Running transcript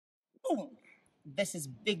Boom! This is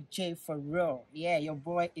Big J for real. Yeah, your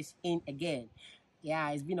boy is in again. Yeah,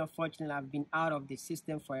 it's been unfortunate. I've been out of the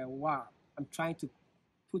system for a while. I'm trying to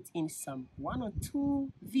put in some one or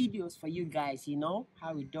two videos for you guys,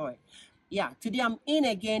 how we do it. Yeah, today I'm in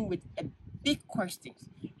again with a big question.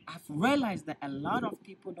 I've realized that a lot of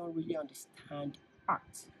people don't really understand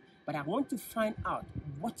art, but I want to find out,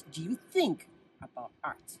 what do you think about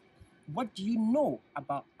art? What do you know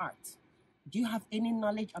about art? Do you have any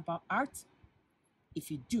knowledge about art? If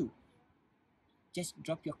you do, just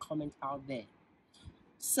drop your comment out there.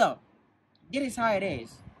 So, this is how it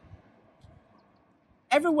is.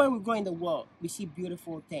 Everywhere we go in the world, we see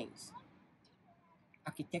beautiful things.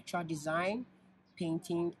 Architectural design,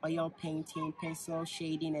 painting, oil painting, pencil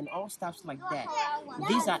shading, and all stuff like that.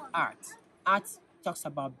 These are art. Art talks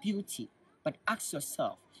about beauty. But ask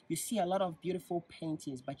yourself, you see a lot of beautiful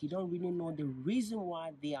paintings, but you don't really know the reason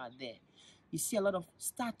why they are there. You see a lot of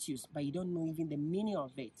statues, but you don't know even the meaning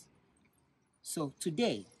of it. So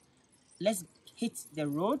today, let's hit the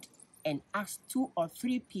road and ask 2 or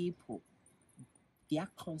 3 people their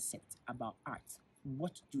concept about art.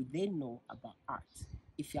 What do they know about art?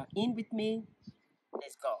 If you're in with me,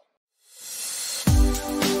 let's go.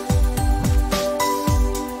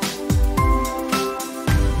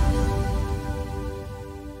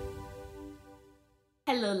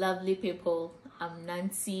 Hello, lovely people. I'm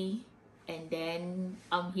Nancy, and then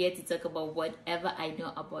I'm here to talk about whatever I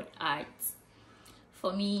know about art.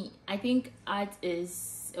 For me, I think art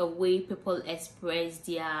is a way people express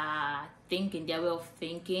their thinking, their way of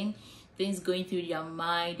thinking, things going through their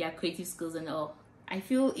mind, their creative skills and all. I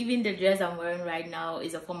feel even the dress I'm wearing right now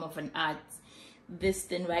is a form of an art. This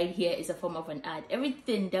thing right here is a form of an art.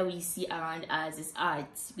 Everything that we see around us is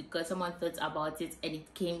art because someone thought about it and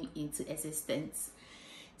it came into existence.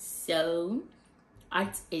 So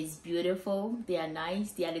art is beautiful, they are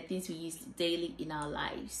nice, they are the things we use daily in our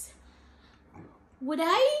lives. Would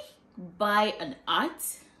I buy an art?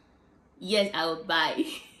 Yes, I would buy.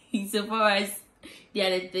 So far as there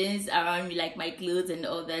are the things around me like my clothes and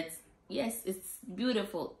all that, yes, it's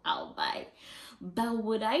beautiful, I'll buy. But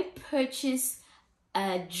would I purchase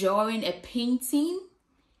a drawing, a painting?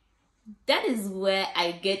 That is where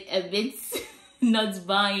I get a bit not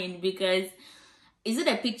buying, because is it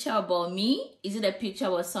a picture about me? Is it a picture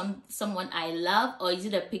about someone I love? Or is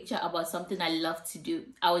it a picture about something I love to do?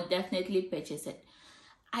 I would definitely purchase it.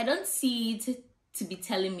 I don't see it to be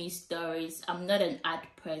telling me stories. I'm not an art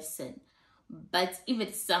person. But if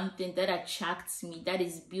it's something that attracts me, that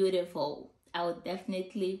is beautiful, I would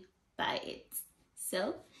definitely buy it.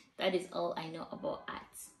 So that is all I know about art.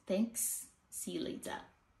 Thanks. See you later.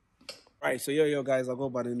 Right, so yo guys, I go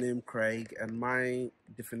by the name Craig, and my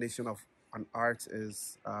definition of an art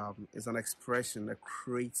is an expression, a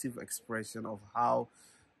creative expression of how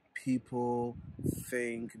people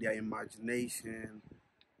think, their imagination,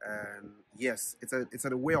 and yes, it's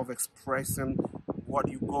a way of expressing what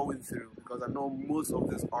you're going through. Because I know most of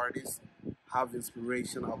these artists have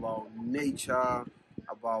inspiration about nature,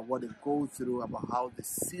 about what they go through, about how they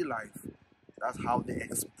see life. That's how they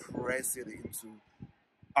express it into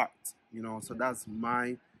art, so that's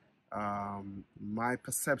my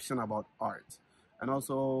perception about art. And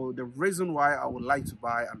also the reason why I would like to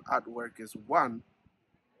buy an artwork is one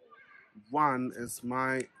is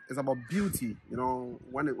about beauty.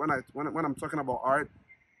 When I'm talking about art,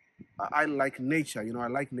 I like nature. I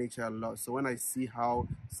like nature a lot. So when I see how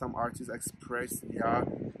some artists express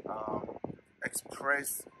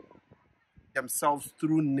themselves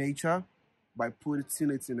through nature by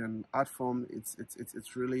putting it in an art form, it's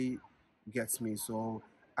really gets me. So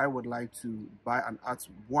I would like to buy an art,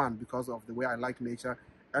 one, because of the way I like nature,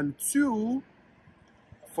 and two,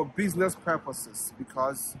 for business purposes,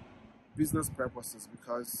 because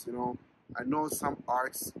I know some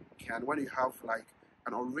arts can, when you have like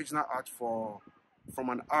an original art from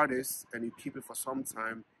an artist and you keep it for some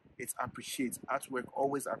time, it appreciates. Artwork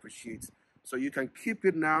always appreciates. So you can keep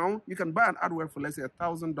it now. You can buy an artwork for, let's say,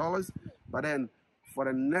 $1,000, but then for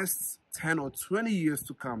the next 10 or 20 years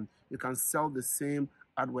to come, you can sell the same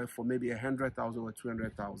artwork for maybe 100,000 or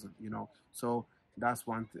 200,000. So that's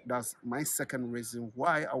one. That's my second reason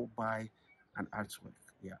why I will buy an artwork.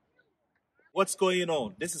 Yeah. What's going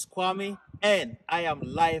on? This is Kwame, and I am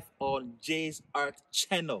live on Jay's Art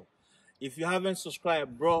channel. If you haven't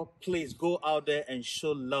subscribed, bro, please go out there and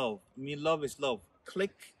show love. Love is love.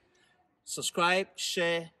 Click, subscribe,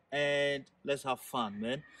 share, and let's have fun,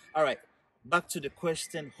 man. All right, back to the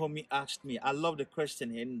question homie asked me. I love the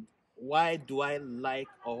question, and why do I like,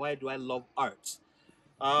 or why do I love art?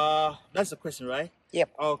 That's the question, right? Yep.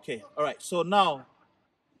 Okay, all right. So now,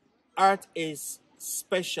 art is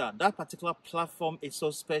special. That particular platform is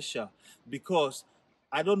so special because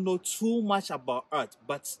I don't know too much about art,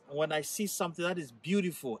 but when I see something that is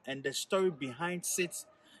beautiful and the story behind it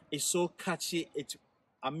is so catchy,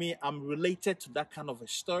 I'm related to that kind of a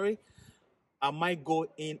story. I might go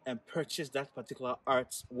in and purchase that particular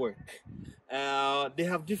artwork. They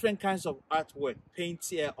have different kinds of artwork,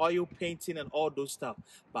 painting, oil painting, and all those stuff.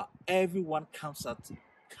 But everyone comes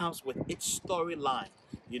with its storyline,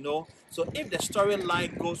 you know. So if the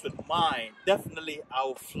storyline goes with mine, definitely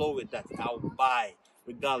I'll flow with that. I'll buy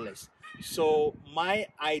regardless. So my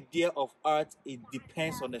idea of art, it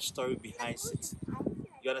depends on the story behind it.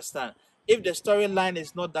 You understand? If the storyline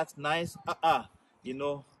is not that nice, you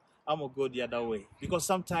know, I'm gonna go the other way because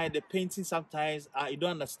sometimes the painting, sometimes you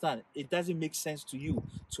don't understand. It doesn't make sense to you,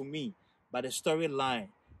 to me, but the storyline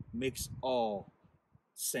makes all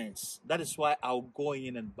sense. That is why I'll go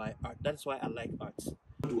in and buy art. That is why I like art.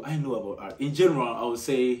 What do I know about art? In general, I would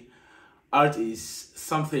say art is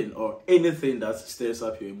something or anything that stirs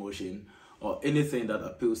up your emotion or anything that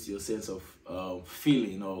appeals to your sense of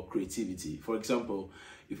feeling or creativity. For example,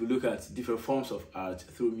 if you look at different forms of art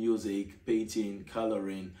through music, painting,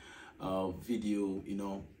 coloring, video, you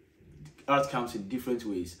know, art comes in different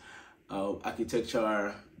ways.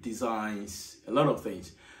 Architecture, designs, a lot of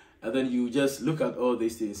things. And then you just look at all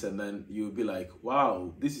these things and then you'll be like,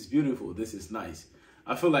 wow, this is beautiful, this is nice.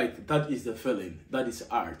 I feel like that is the feeling, that is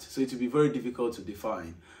art. So it will be very difficult to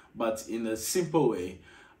define. But in a simple way,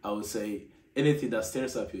 I would say anything that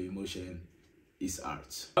stirs up your emotion is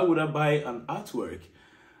art. Why would I buy an artwork?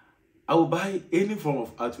 I will buy any form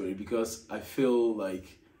of artwork because I feel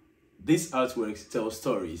like these artworks tell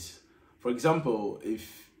stories. For example,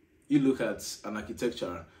 if you look at an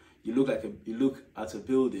architecture, you look at a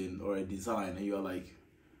building or a design and you're like,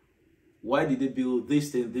 why did they build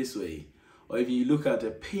this thing this way? Or if you look at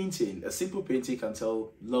a painting, a simple painting can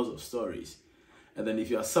tell lots of stories. And then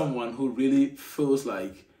if you are someone who really feels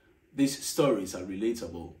like these stories are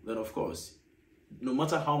relatable, then of course, no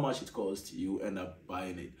matter how much it costs, you end up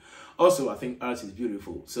buying it. Also, I think art is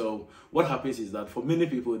beautiful. So what happens is that for many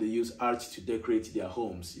people, they use art to decorate their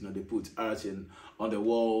homes. You know, they put art on the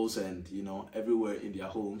walls and, you know, everywhere in their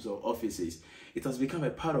homes or offices. It has become a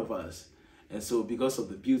part of us. And so because of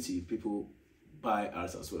the beauty, people buy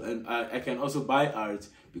art as well. And I can also buy art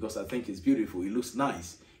because I think it's beautiful. It looks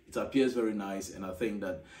nice. It appears very nice. And I think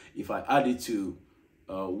that if I add it to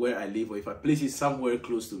where I live, or if I place it somewhere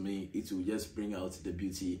close to me, it will just bring out the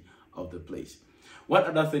beauty of the place. One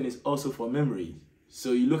other thing is also for memory.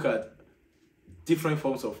 So you look at different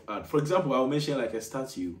forms of art. For example, I'll mention like a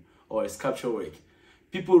statue or a sculpture work.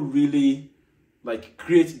 People really like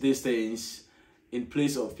create these things in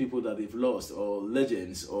place of people that they've lost, or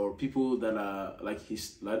legends, or people that are like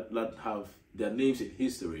that have their names in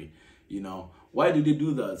history. You know, why do they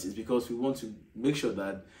do that? It's because we want to make sure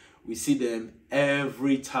that we see them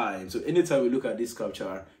every time. So anytime we look at this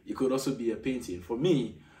sculpture, it could also be a painting. For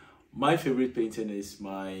me, my favorite painting is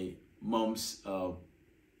my mom's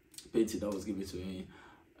painting that was given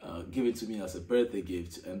to me as a birthday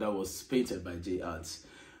gift, and that was painted by J Arts.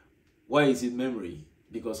 Why is it memory?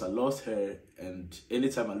 Because I lost her, and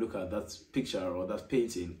anytime I look at that picture or that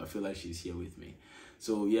painting, I feel like she's here with me.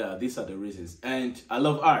 So yeah, these are the reasons. And I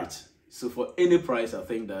love art. So for any price, I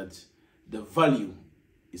think that the value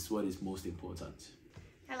is what is most important.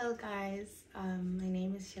 Hello guys, my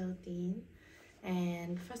name is Sheldine,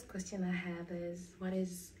 and first question I have is, what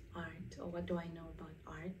is art, or what do I know about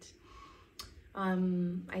art?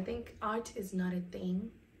 I think art is not a thing,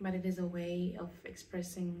 but it is a way of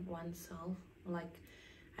expressing oneself. Like,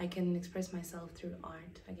 I can express myself through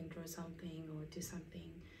art. I can draw something or do something,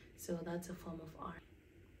 so that's a form of art.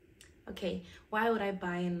 Okay, why would I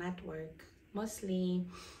buy an artwork? Mostly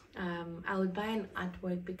I would buy an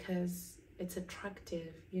artwork because it's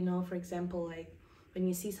attractive. You know, for example, like when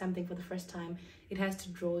you see something for the first time, it has to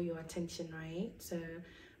draw your attention, right? So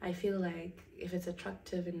I feel like if it's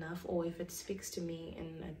attractive enough, or if it speaks to me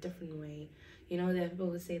in a different way, you know, there are people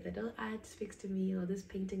who say that, oh, art speaks to me, or this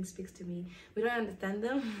painting speaks to me. We don't understand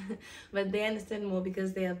them, but they understand more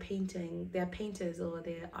because they are painters, or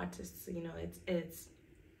they're artists. You know, it's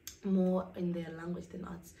more in their language than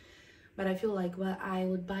us. But I feel like, well, I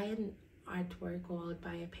would buy an artwork, or I would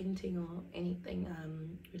buy a painting, or anything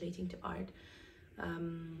relating to art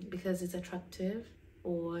because it's attractive,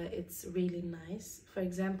 or it's really nice. For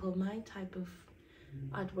example, my type of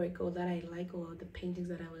artwork, or that I like, or the paintings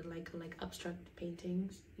that I would like, are like abstract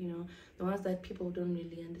paintings, you know, the ones that people don't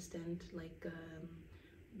really understand, like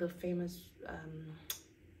the famous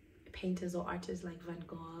painters or artists like Van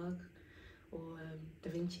Gogh or Da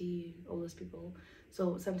Vinci, all those people.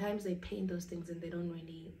 So sometimes they paint those things and they don't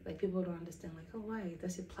really, like, people don't understand, like, oh, why?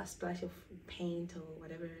 That's a splash of paint or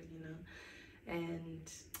whatever, you know. And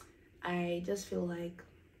I just feel like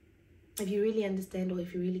if you really understand, or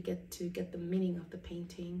if you really get the meaning of the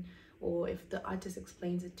painting, or if the artist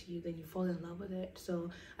explains it to you, then you fall in love with it. So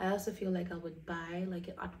I also feel like I would buy like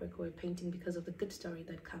an artwork or a painting because of the good story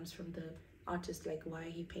that comes from the artist, like why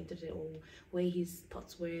he painted it, or where his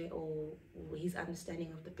thoughts were, or his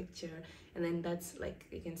understanding of the picture. And then that's like,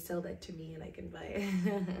 you can sell that to me and I can buy it.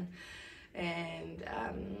 And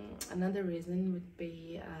another reason would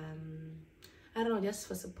be I don't know, just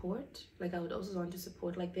for support. Like I would also want to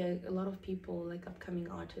support, like there are a lot of people, like upcoming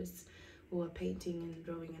artists who are painting and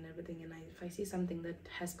drawing and everything, and if I see something that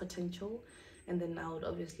has potential, and then I would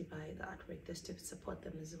obviously buy the artwork just to support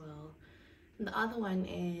them as well. And the other one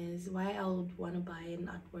is why I would want to buy an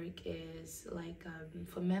artwork is like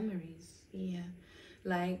for memories. Yeah,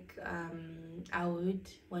 like I would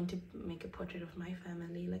want to make a portrait of my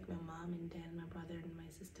family, like my mom and dad, my brother and my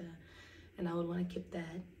sister, and I would want to keep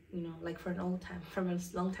that, you know, like from a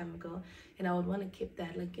long time ago, and I would want to keep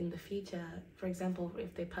that like in the future. For example,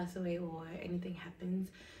 if they pass away or anything happens,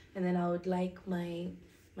 and then I would like my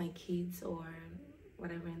kids or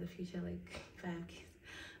whatever in the future, like if I have kids,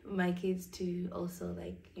 my kids to also,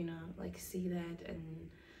 like, you know, like see that. And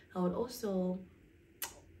I would also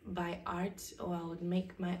buy art, or I would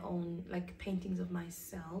make my own like paintings of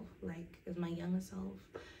myself, like as my younger self,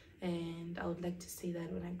 and I would like to see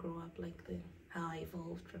that when I grow up, like how I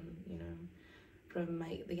evolved from, you know, from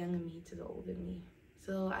the younger me to the older me.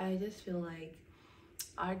 So I just feel like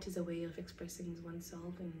art is a way of expressing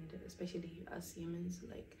oneself, and especially us humans,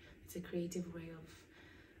 like it's a creative way of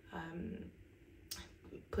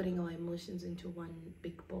putting our emotions into one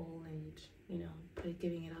big bowl, and, you know,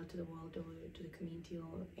 giving it out to the world or to the community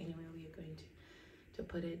or anywhere we are going to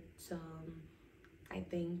put it. So I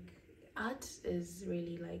think art is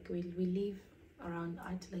really like, we live around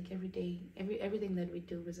art, like every day, everything that we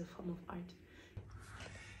do is a form of art.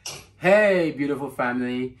 Hey beautiful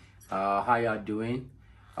family, how y'all doing?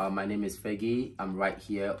 My name is Fegi. I'm right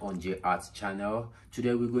here on J Arts channel.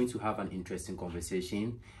 Today we're going to have an interesting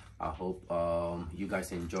conversation. I hope you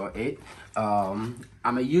guys enjoy it. I'm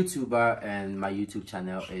a YouTuber and my YouTube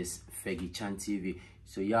channel is Fegi Chan TV.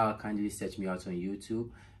 So y'all kindly search me out on YouTube.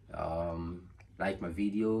 Like my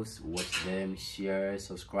videos, watch them, share,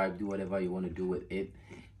 subscribe, do whatever you want to do with it.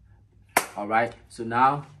 All right, so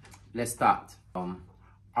now let's start.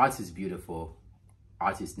 Art is beautiful.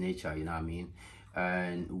 Art is nature, you know what I mean?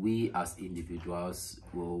 And we as individuals,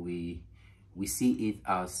 well, we see it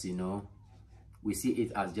as, you know, we see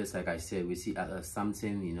it as, just like I said, we see it as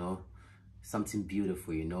something, you know, something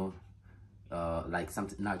beautiful, you know, like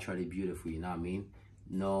something naturally beautiful, you know what I mean?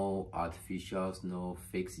 No artificials, no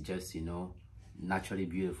fakes, just, you know, naturally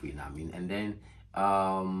beautiful, you know what I mean? And then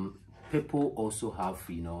people also have,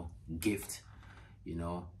 you know, gift, you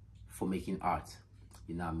know, for making art,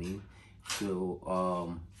 you know what I mean?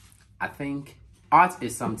 So I think art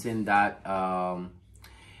is something that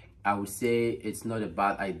I would say it's not a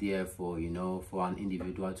bad idea for, you know, for an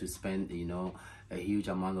individual to spend, you know, a huge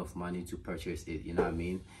amount of money to purchase it, you know what I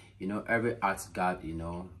mean? You know, every art's got, you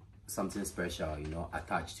know, something special, you know,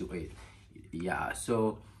 attached to it. Yeah,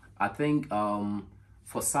 so I think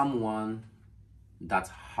for someone that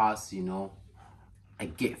has, you know, a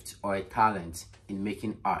gift or a talent in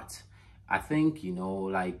making art, I think, you know,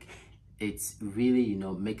 like it's really, you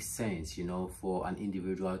know, makes sense, you know, for an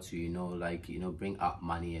individual to, you know, like, you know, bring up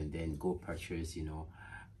money and then go purchase, you know,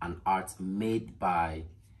 an art made by,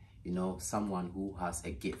 you know, someone who has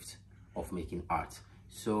a gift of making art.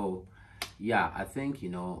 So yeah, I think, you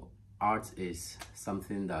know, art is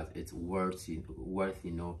something that it's worth, you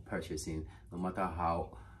know, purchasing, no matter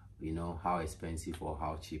how, you know, how expensive or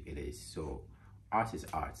how cheap it is. So art is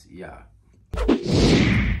art, yeah.